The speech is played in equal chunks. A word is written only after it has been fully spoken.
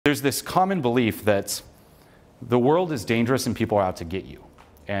There's this common belief that the world is dangerous and people are out to get you.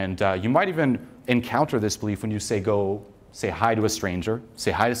 And you might even encounter this belief when you go say hi to a stranger, say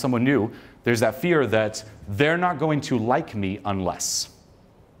hi to someone new. There's that fear that they're not going to like me unless.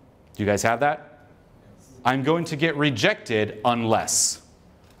 Do you guys have that? I'm going to get rejected unless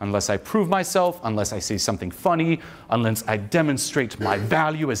I prove myself, unless I say something funny, unless I demonstrate my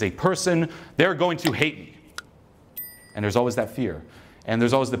value as a person, they're going to hate me. And there's always that fear. And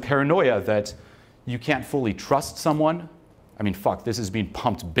there's always the paranoia that you can't fully trust someone. I mean, fuck, this is being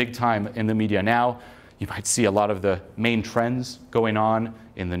pumped big time in the media now. You might see a lot of the main trends going on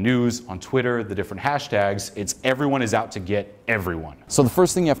in the news, on Twitter, the different hashtags. It's everyone is out to get everyone. So the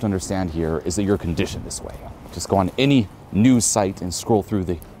first thing you have to understand here is that you're conditioned this way. Just go on any news site and scroll through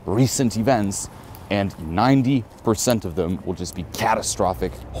the recent events, and 90% of them will just be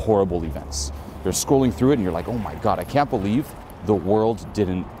catastrophic, horrible events. You're scrolling through it and you're like, oh my God, I can't believe the world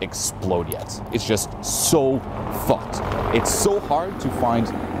didn't explode yet. It's just so fucked. It's so hard to find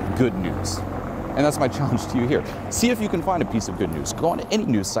good news. And that's my challenge to you here. See if you can find a piece of good news. Go on to any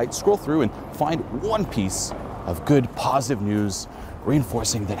news site, scroll through and find one piece of good, positive news,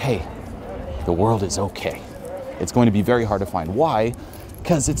 reinforcing that, hey, the world is okay. It's going to be very hard to find. Why?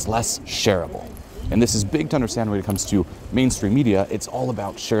 Because it's less shareable. And this is big to understand when it comes to mainstream media. It's all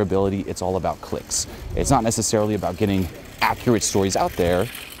about shareability. It's all about clicks. It's not necessarily about getting accurate stories out there.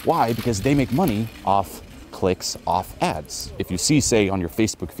 Why? Because they make money off clicks, off ads. If you see, say, on your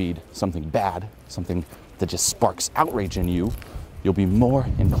Facebook feed, something bad, something that just sparks outrage in you, you'll be more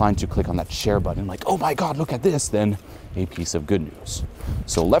inclined to click on that share button, like, oh my God, look at this, than a piece of good news.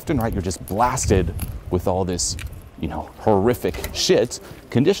 So left and right, you're just blasted with all this, horrific shit,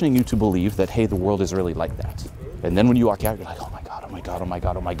 conditioning you to believe that, hey, the world is really like that. And then when you walk out, you're like, oh my God, oh my God, oh my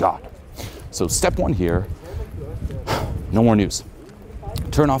God, oh my God. So step one here, no more news.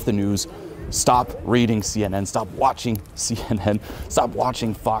 Turn off the news. Stop reading CNN. Stop watching CNN. Stop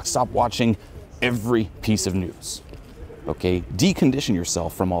watching Fox. Stop watching every piece of news. Okay? Decondition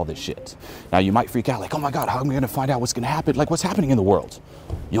yourself from all this shit. Now, you might freak out like, oh my God, how am I going to find out what's going to happen? Like, what's happening in the world?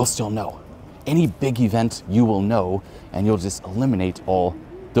 You'll still know. Any big event, you will know, and you'll just eliminate all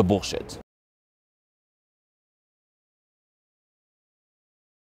the bullshit.